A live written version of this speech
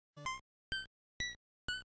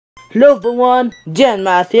Hello everyone,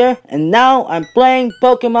 JianMath here, and now I'm playing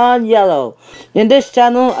Pokemon Yellow. In this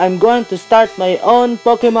channel, I'm going to start my own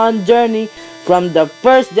Pokemon journey from the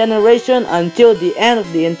first generation until the end of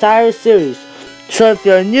the entire series. So if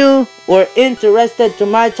you're new or interested to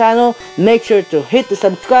my channel, make sure to hit the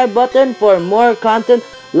subscribe button for more content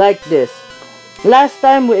like this. Last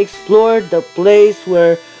time we explored the place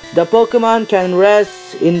where the Pokemon can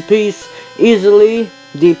rest in peace easily,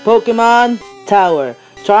 the Pokemon Tower,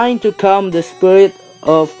 trying to calm the spirit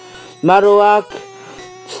of Marowak,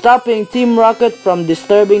 stopping Team Rocket from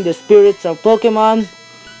disturbing the spirits of Pokemon,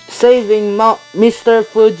 saving Mr.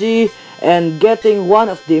 Fuji, and getting one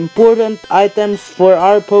of the important items for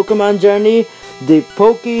our Pokemon journey, the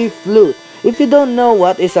Poké-Flute. If you don't know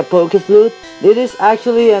what is a Poké-Flute, it is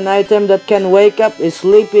actually an item that can wake up a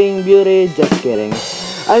sleeping beauty. Just kidding.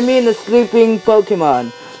 I mean a sleeping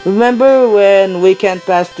Pokemon. Remember when we can't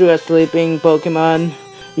pass through a sleeping Pokemon?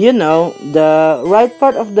 You know, the right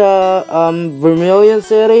part of the Vermilion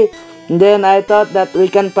City. And then I thought that we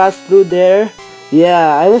can pass through there.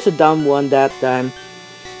 Yeah, I was a dumb one that time.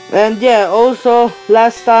 And yeah, also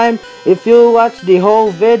last time, if you watched the whole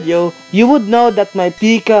video, you would know that my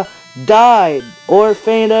Pika died or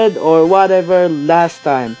fainted or whatever last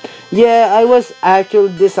time. Yeah, I was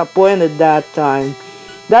actually disappointed that time.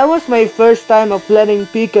 That was my first time of letting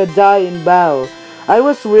Pika die in battle. I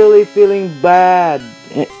was really feeling bad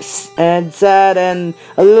and sad and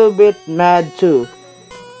a little bit mad too.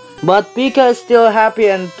 But Pika is still happy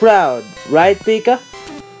and proud, right Pika?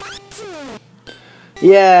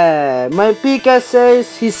 Yeah, my Pika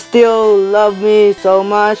says he still loves me so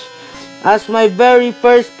much. As my very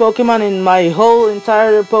first Pokemon in my whole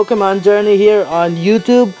entire Pokemon journey here on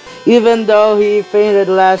YouTube, even though he fainted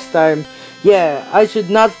last time. Yeah, I should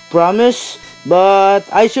not promise, but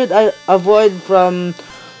I should avoid from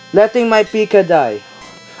letting my Pika die.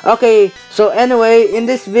 Okay, so anyway, in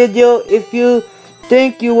this video, if you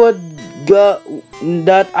think you would go,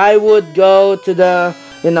 that I would go to the,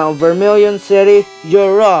 Vermilion City,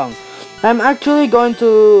 you're wrong. I'm actually going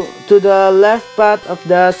to the left path of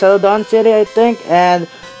the Celadon City, I think, and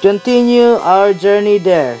continue our journey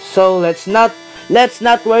there. So let's not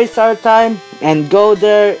waste our time and go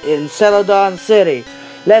there in Celadon City.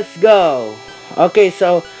 Let's go. Okay,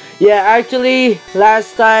 so yeah, actually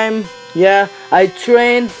last time, yeah, I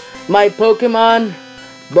trained my Pokemon,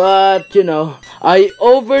 but I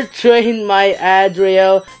overtrained my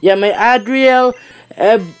Adriel. Yeah, my Adriel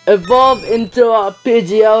evolved into a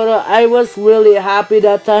Pidgeotto. I was really happy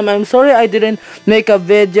that time. I'm sorry I didn't make a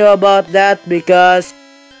video about that because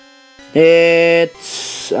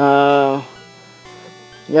it's yeah,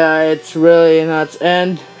 it's really nuts.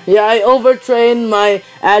 And yeah, I overtrained my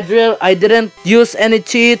Adriel. I didn't use any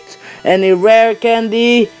cheat, any rare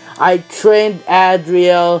candy. I trained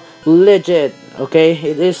Adriel legit. Okay,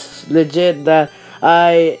 it is legit that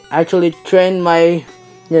I actually trained my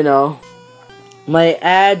my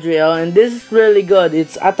Adriel, and this is really good.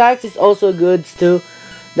 Its attacks is also good too.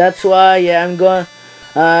 That's why yeah,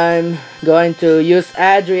 I'm going to use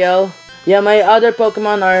Adriel. Yeah, my other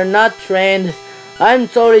Pokemon are not trained. I'm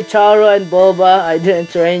sorry, Charo and Boba, I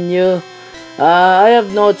didn't train you. I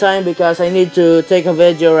have no time because I need to take a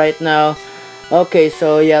video right now. Okay,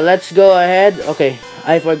 so yeah, let's go ahead. Okay,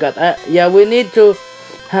 I forgot. Yeah, we need to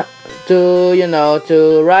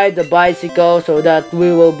ride the bicycle so that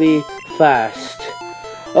we will be fast.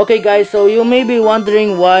 Okay guys, so you may be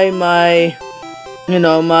wondering why my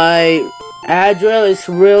my Adriel is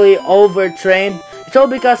really overtrained. It's all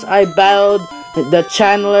because I battled the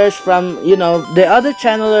channelers from the other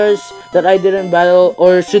channelers that I didn't battle,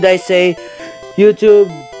 or should I say YouTube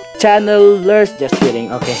channelers. Just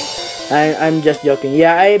kidding. Okay, I'm just joking.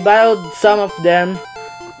 Yeah, I battled some of them.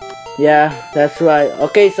 Yeah, that's right.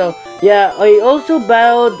 Okay, so yeah, I also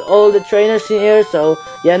battled all the trainers in here, so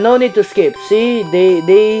yeah, no need to skip. See,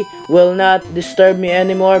 they will not disturb me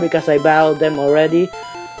anymore because I battled them already.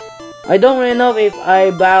 I don't really know if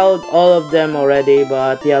I battled all of them already,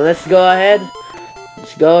 but yeah, let's go ahead.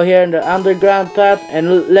 Let's go here in the underground path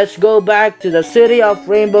and let's go back to the city of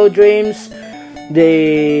Rainbow Dreams,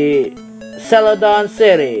 the Celadon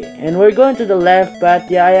City. And we're going to the left path.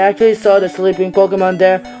 Yeah, I actually saw the sleeping Pokemon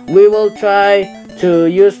there. We will try to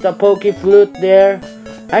use the Poké-Flute there.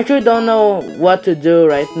 I actually don't know what to do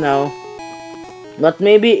right now, but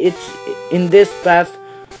maybe it's in this path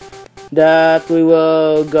that we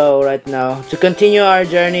will go right now to continue our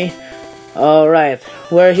journey. Alright,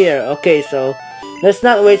 we're here. Okay, so let's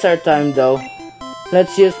not waste our time though.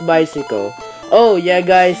 Let's use bicycle. Oh yeah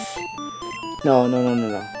guys, no.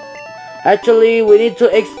 Actually, we need to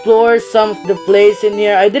explore some of the place in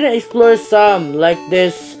here. I didn't explore some, like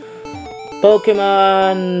this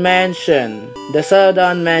Pokemon Mansion, the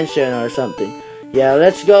Celadon Mansion or something. Yeah,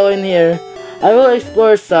 let's go in here. I will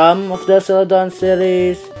explore some of the Celadon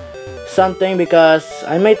series, something because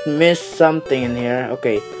I might miss something in here.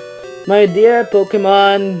 Okay, my dear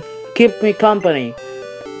Pokemon, keep me company.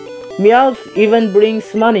 Meowth even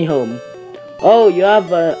brings money home. Oh, you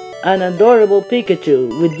have an adorable Pikachu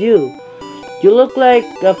with you. You look like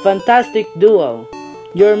a fantastic duo.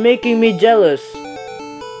 You're making me jealous.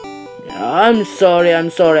 I'm sorry,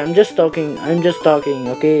 I'm just talking,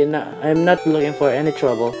 okay? I'm not looking for any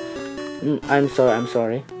trouble. I'm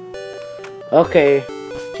sorry. Okay,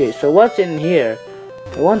 so what's in here?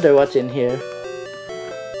 I wonder what's in here.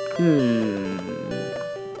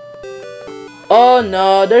 Oh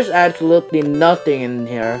no, there's absolutely nothing in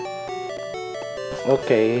here.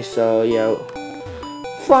 Okay, so yeah.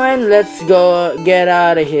 Fine, let's go get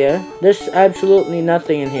out of here. There's absolutely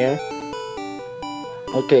nothing in here.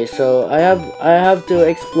 Okay, so I have to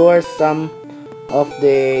explore some of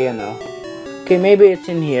the, Okay, maybe it's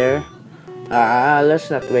in here.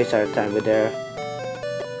 Let's not waste our time with there.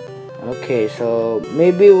 Okay, so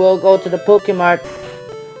maybe we'll go to the Pokemart.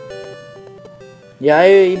 Yeah,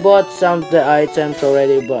 I bought some of the items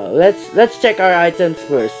already, but let's check our items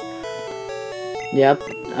first. Yep,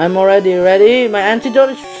 I'm already ready. My antidote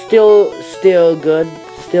is still good.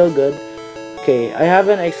 Okay, I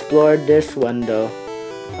haven't explored this one though.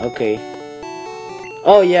 Okay.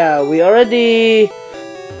 Oh yeah, we already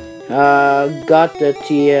got the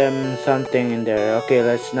TM something in there. Okay,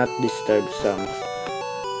 let's not disturb some.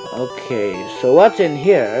 Okay, so what's in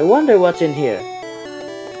here? I wonder what's in here.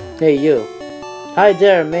 Hey you. Hi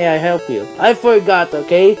there, may I help you? I forgot,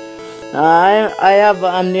 okay? I have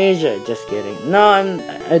amnesia. Just kidding. No,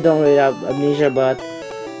 I don't really have amnesia, but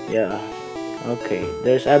yeah. Okay,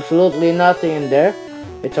 there's absolutely nothing in there.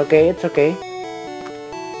 It's okay.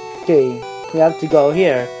 Okay, we have to go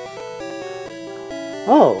here.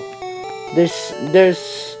 Oh,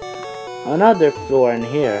 there's another floor in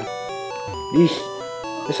here.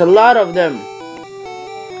 There's a lot of them.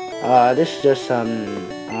 This is just some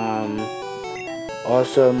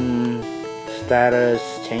awesome status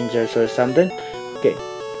changers or something. Okay.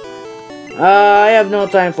 I have no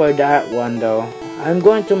time for that one though. I'm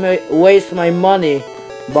going to waste my money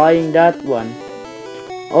buying that one.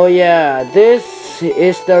 Oh yeah, this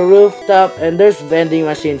is the rooftop and there's vending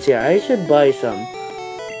machines here. I should buy some.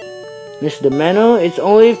 This is the menu. It's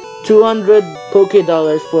only 200 Poké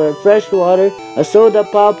dollars for fresh water, a soda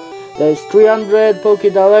pop. There's 300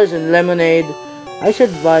 Poké dollars and lemonade. I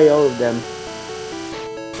should buy all of them.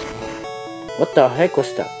 What the heck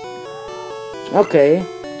was that? Okay,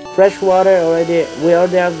 fresh water already. We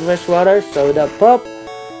already have fresh water. Soda pop,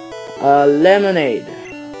 lemonade.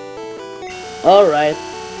 All right.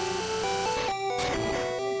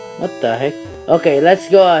 What the heck? Okay, let's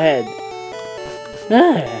go ahead.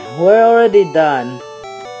 We're already done.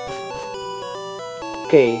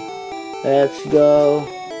 Okay, let's go.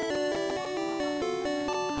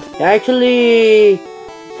 I actually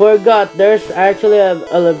forgot there's actually an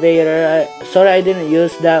elevator. Sorry I didn't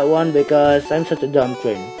use that one because I'm such a dumb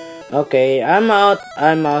train. Okay, I'm out.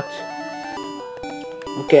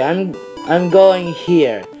 Okay, I'm going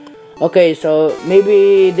here. Okay, so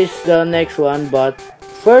maybe this is the next one, but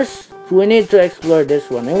first we need to explore this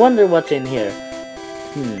one. I wonder what's in here.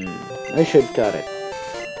 I should cut it.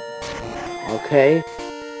 Okay,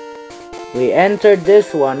 we entered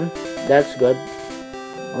this one. That's good.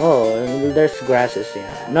 Oh, there's grasses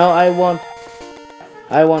here. No, I won't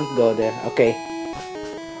go there. Okay.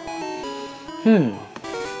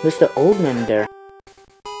 There's the old man there.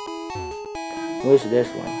 Where's this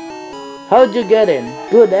one? How'd you get in?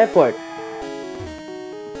 Good effort.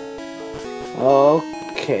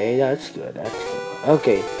 Okay, that's good.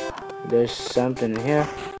 Okay, there's something here.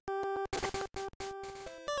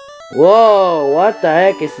 Whoa, what the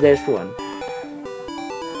heck is this one?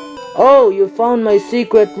 Oh, you found my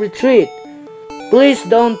secret retreat. Please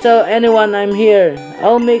don't tell anyone I'm here.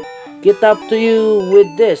 I'll make it up to you with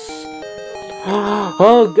this.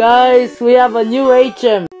 Oh guys, we have a new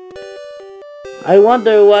HM. I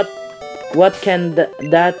wonder what can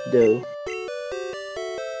that do.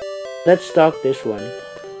 Let's talk this one.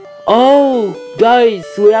 Oh guys,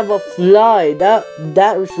 we have a fly. That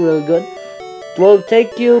was real good. We'll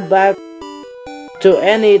take you back to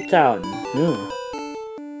any town.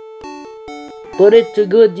 Put it to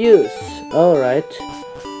good use. Alright.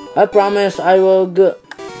 I promise I will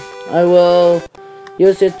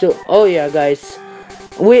use it to... Oh yeah guys,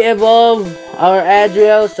 we evolve our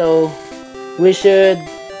Adriel, so we should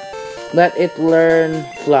let it learn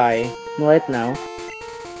fly right now.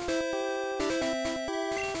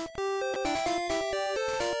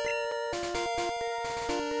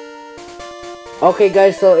 Okay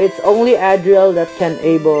guys, so it's only Adriel that can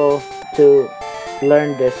able to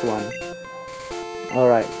learn this one.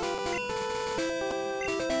 Alright.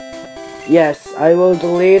 Yes, I will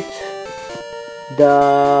delete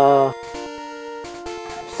the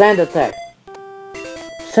sand attack.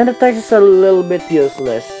 Sand attack is a little bit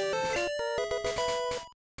useless.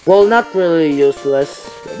 Well, not really useless,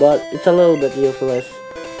 but it's a little bit useless.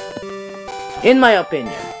 In my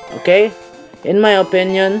opinion, okay? In my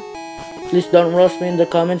opinion, please don't roast me in the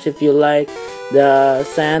comments if you like the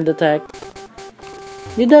sand attack.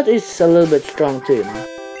 That is a little bit strong too, you know?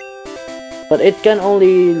 But it can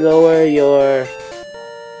only lower your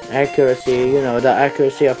accuracy, you know, the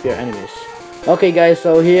accuracy of your enemies. Okay guys,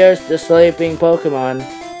 so here's the sleeping Pokemon.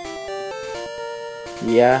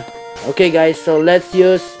 Yeah. Okay guys, so let's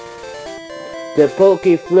use the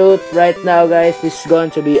Poké-Flute right now guys. This is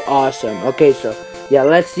going to be awesome. Okay, so yeah,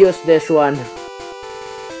 let's use this one.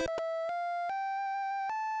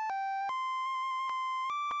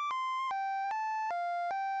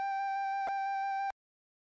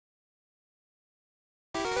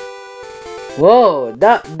 Whoa,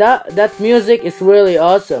 that music is really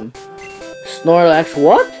awesome. Snorlax,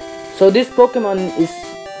 what? So this Pokemon is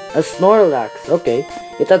a Snorlax. Okay,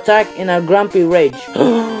 it attacked in a grumpy rage.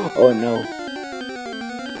 Oh no.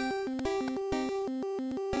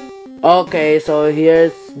 Okay, so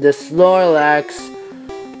here's the Snorlax.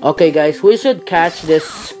 Okay guys, we should catch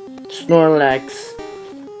this Snorlax.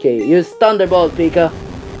 Okay, use Thunderbolt, Pika.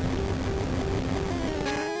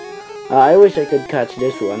 I wish I could catch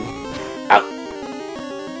this one. Ow!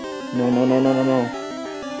 No.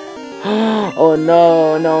 Oh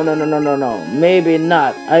no. Maybe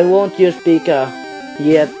not. I won't use Pika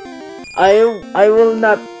yet. I will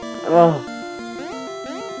not. Oh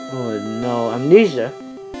no, amnesia.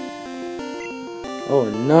 Oh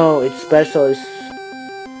no, its special is.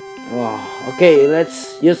 Oh, okay,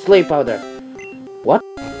 let's use sleep powder. What?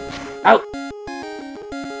 Ow!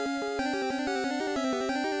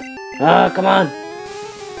 Ah, come on.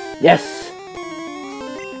 Yes.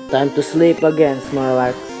 Time to sleep again,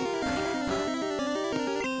 Snorlax.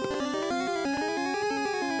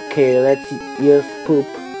 Okay, let's use poop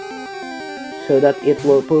so that it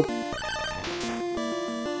will poop.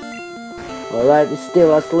 Alright, it's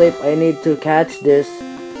still asleep. I need to catch this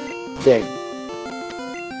thing.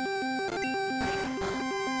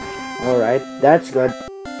 Alright, that's good.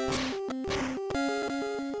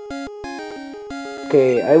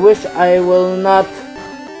 Okay, I wish I will not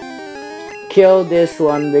kill this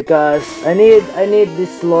one because I need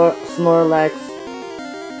this Snorlax.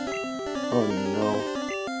 Oh no.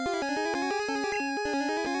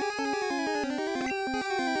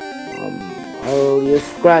 I'll use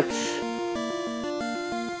Scratch.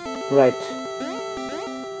 Right.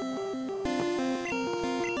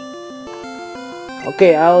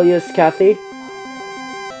 Okay, I'll use Kathy.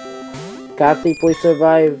 Kathy, please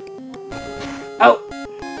survive. Ow!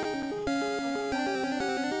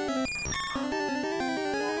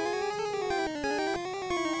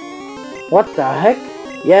 What the heck?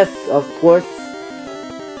 Yes, of course.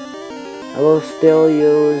 I will still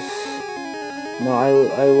use... No, I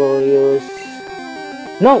will use...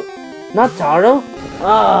 No! Not Taro!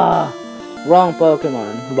 Ah! Wrong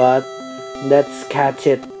Pokemon. But let's catch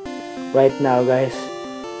it right now, guys.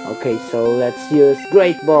 Okay, so let's use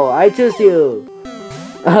Great Ball. I choose you!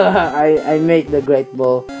 I make the Great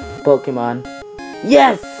Ball Pokemon.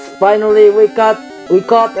 Yes! Finally, we caught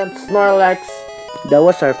a Snorlax. That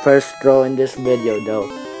was our first throw in this video, though.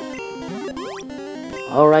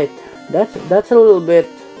 Alright, that's a little bit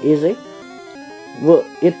easy.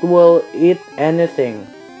 It will eat anything.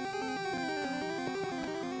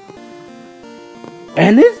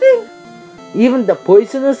 Anything? Even the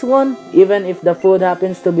poisonous one? Even if the food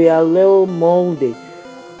happens to be a little moldy,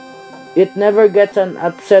 it never gets an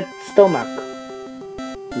upset stomach.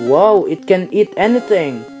 Wow, it can eat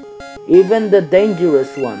anything. Even the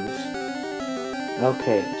dangerous ones.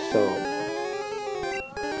 Okay,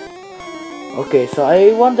 so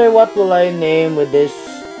I wonder what will I name with this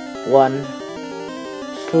one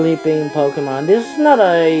sleeping Pokemon. This is not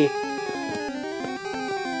a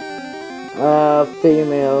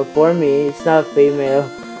female for me. It's not female.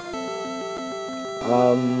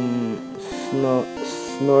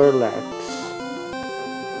 Snorlax.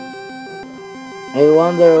 I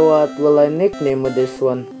wonder what will I nickname with this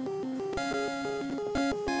one.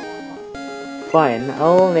 Fine,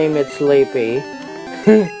 I'll name it Sleepy.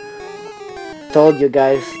 Told you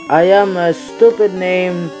guys, I am a stupid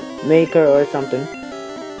name maker or something.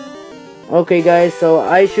 Okay guys, so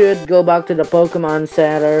I should go back to the Pokemon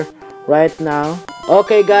Center right now.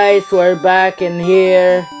 Okay guys, we're back in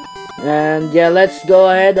here. And yeah, let's go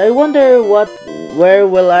ahead. I wonder where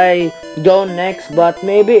will I go next, but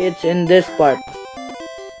maybe it's in this part.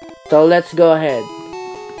 So let's go ahead.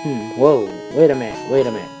 Whoa, wait a minute.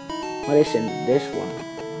 What is in this one?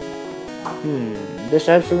 There's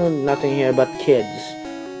absolutely nothing here but kids.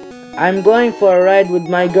 I'm going for a ride with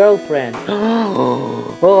my girlfriend.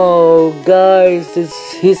 Oh, guys,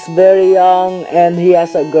 he's very young and he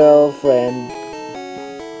has a girlfriend.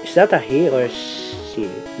 Is that a he or she?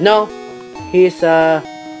 No, he's a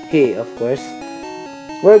he, of course.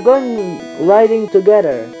 We're going riding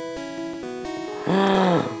together.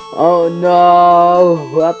 Oh no,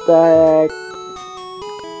 what the heck?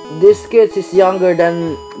 This kid is younger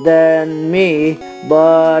than me,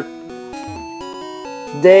 but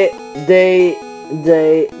they're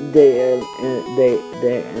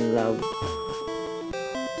in love.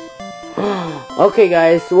 Okay,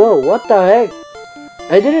 guys. Whoa, what the heck?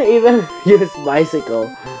 I didn't even use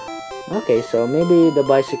bicycle. Okay, so maybe the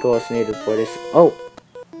bicycle is needed for this. Oh,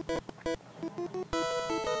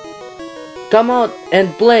 come out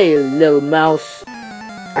and play, little mouse.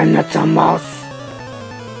 I'm not a mouse.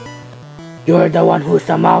 You're the one who's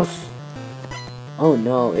a mouse. Oh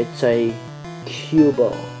no, it's a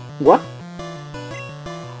Cubo. What?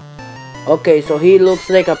 Okay, so he looks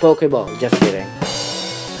like a Pokeball. Just kidding.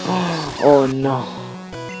 Oh no.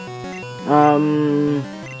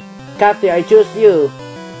 Kathy, I choose you.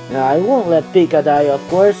 I won't let Pika die, of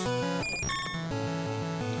course.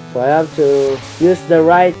 So I have to use the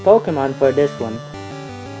right Pokemon for this one.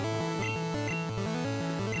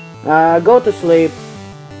 Go to sleep.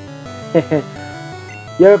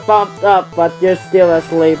 You're pumped up, but you're still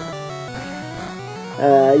asleep.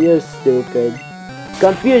 You're stupid.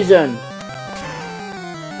 Confusion.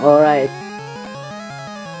 Alright.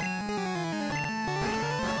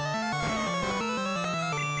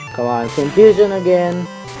 Come on, confusion again.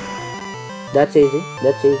 That's easy.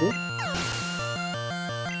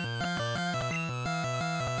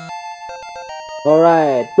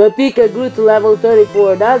 Alright, but Pika grew to level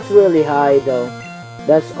 34. That's really high though.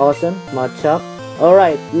 That's awesome. Matchup.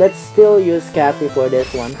 Alright, let's still use Kathy for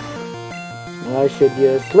this one. I should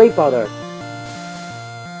use Sleep Powder.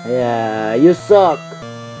 Yeah, you suck.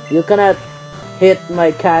 You cannot hit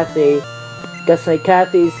my Kathy, because my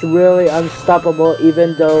Kathy is really unstoppable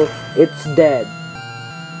even though it's dead.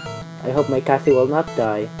 I hope my Kathy will not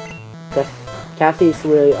die, because Kathy is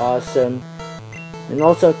really awesome. And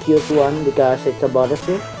also a cute one because it's a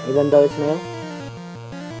butterfree, even though it's male.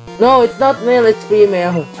 No, it's not male, it's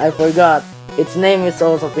female. I forgot. Its name is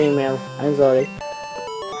also female. I'm sorry.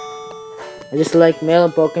 I just like male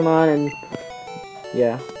Pokemon and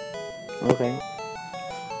yeah. Okay.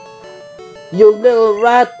 You little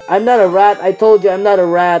rat! I'm not a rat. I told you I'm not a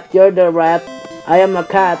rat. You're the rat. I am a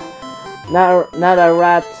cat. Not a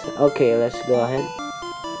rat. Okay, let's go ahead.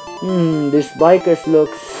 This bikers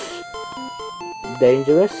looks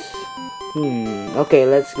dangerous. Okay,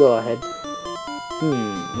 let's go ahead.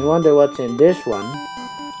 I wonder what's in this one.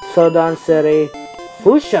 Sodan City.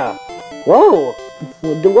 Fuchsia. Whoa!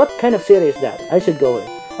 What kind of city is that? I should go in.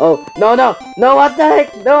 Oh, no, what the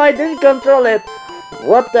heck? No, I didn't control it.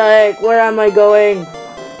 What the heck? Where am I going?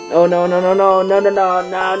 Oh, no.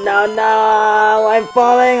 I'm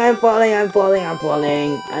falling.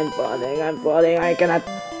 I cannot.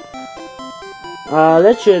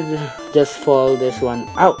 Let's should just fall this one.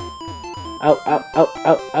 Ow.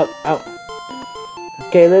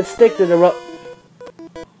 Okay, let's stick to the rope.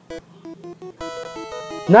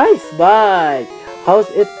 Nice bike. How's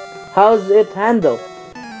it handle?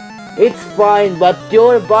 It's fine, but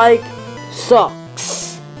your bike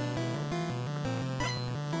sucks.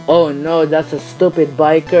 Oh no, that's a stupid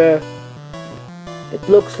biker. It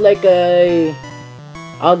looks like a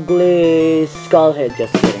ugly skullhead.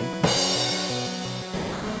 Just kidding.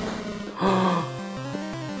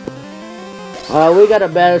 We got a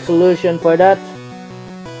better solution for that.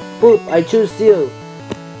 Poop, I choose you.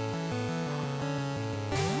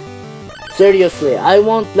 Seriously, I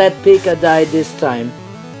won't let Pika die this time.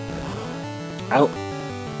 Ow.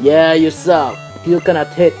 Yeah, you suck. You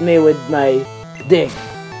cannot hit me with my dick.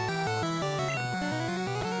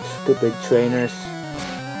 Stupid trainers.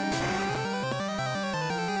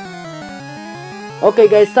 Okay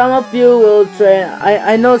guys, some of you will train.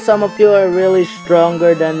 I know some of you are really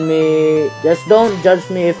stronger than me. Just don't judge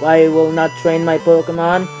me if I will not train my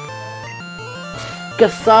Pokemon.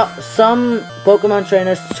 Because some Pokemon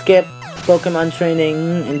trainers skip Pokemon training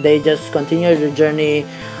and they just continue their journey,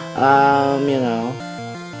 you know,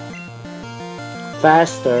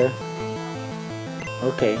 faster.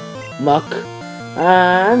 Okay, Muck.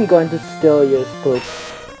 I'm going to still use Poop,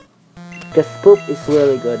 because Poop is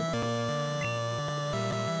really good.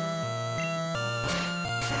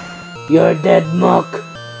 You're dead, Muck.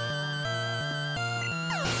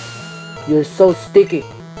 You're so sticky.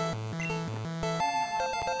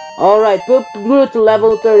 Alright, grew to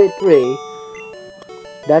level 33.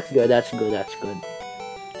 That's good, that's good, that's good.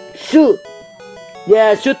 Shoot!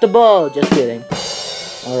 Yeah, shoot the ball. Just kidding.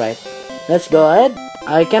 Alright, let's go ahead.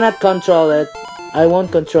 I cannot control it. I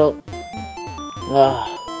won't control.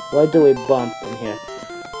 Why do we bump in here?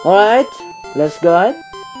 Alright, let's go ahead.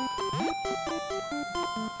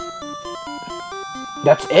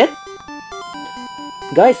 That's it?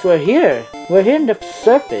 Guys, we're here. We're here in the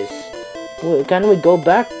surface. Can we go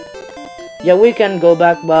back? Yeah, we can go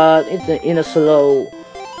back, but it's in a slow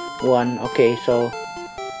one. Okay, so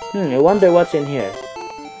I wonder what's in here.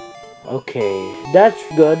 Okay, that's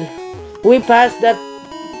good. We passed that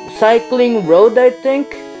cycling road, I think.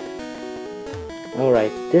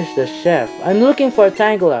 Alright, this is the chef. I'm looking for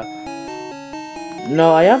Tangela.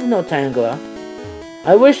 No, I have no Tangela.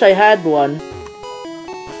 I wish I had one.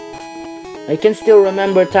 I can still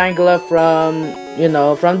remember Tangela from,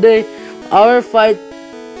 from our fight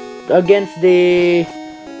against the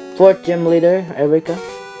 4th gym leader, Erica.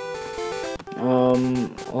 Oh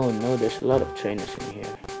no, there's a lot of trainers in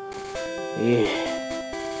here. Yeah.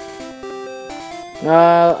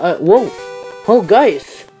 Whoa. Oh,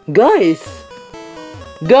 guys,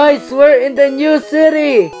 we're in the new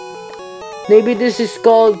city. Maybe this is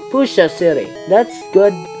called Fuchsia City. That's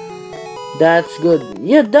good. That's good.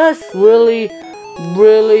 Yeah, that's really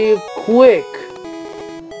quick.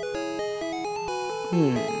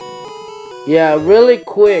 Yeah, really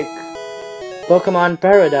quick. Pokemon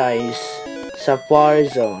Paradise Safari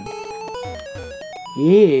Zone.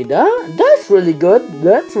 Yeah, that's really good.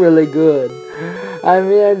 That's really good. I'm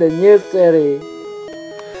here in the new city.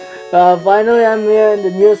 Finally, I'm here in the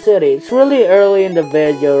new city. It's really early in the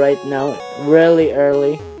video right now. Really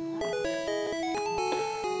early.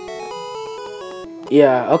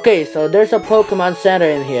 Yeah, okay, so there's a Pokemon Center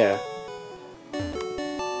in here.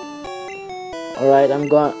 Alright, I'm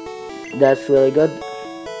going. That's really good.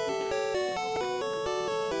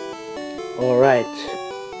 Alright.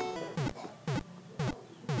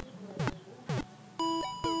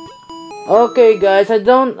 Okay, guys, I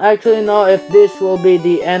don't actually know if this will be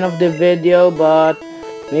the end of the video, but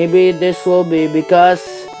maybe this will be, because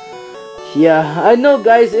yeah, I know,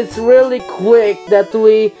 guys, it's really quick that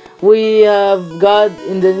we have got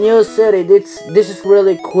in the new city. This is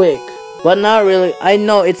really quick, but not really. I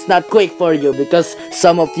know it's not quick for you because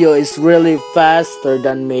some of you is really faster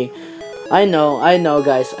than me. I know,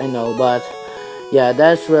 guys, I know, but yeah,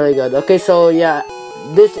 that's really good. Okay, so yeah,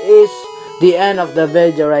 this is the end of the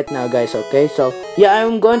video right now, guys. Okay, so yeah,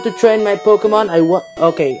 I'm going to train my Pokemon. I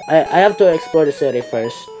have to explore the city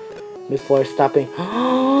first before stopping.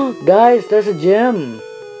 Guys, there's a gym.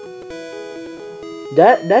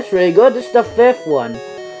 That's really good. This is the 5th one.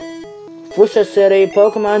 Fuchsia City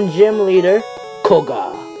Pokemon Gym Leader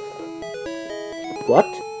Koga. What?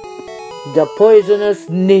 The Poisonous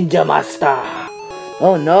Ninja Master.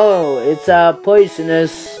 Oh no, it's a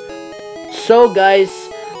poisonous. So guys,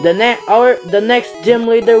 the next gym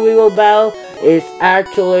leader we will battle is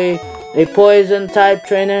actually a poison type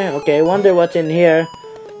trainer. Okay, I wonder what's in here.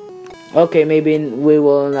 Okay, maybe we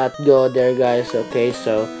will not go there, guys. Okay,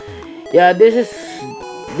 so yeah, this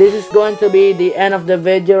is going to be the end of the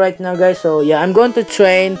video right now, guys. So yeah, I'm going to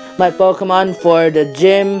train my Pokemon for the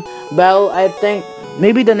gym battle. I think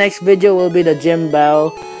maybe the next video will be the gym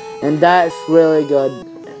battle, and that's really good.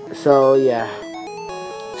 So yeah,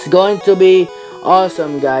 it's going to be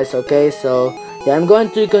awesome, guys. Okay, so yeah, I'm going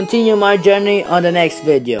to continue my journey on the next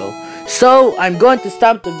video. So I'm going to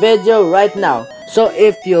stop the video right now. So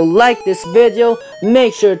if you like this video,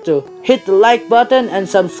 make sure to hit the like button and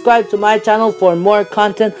subscribe to my channel for more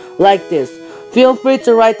content like this. Feel free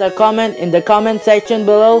to write a comment in the comment section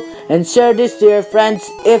below and share this to your friends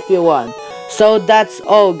if you want. So that's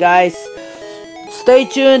all, guys. Stay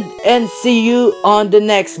tuned and see you on the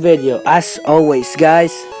next video. As always,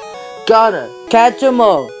 guys, gotta catch 'em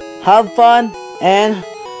all. Have fun and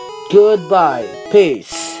goodbye.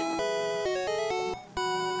 Peace.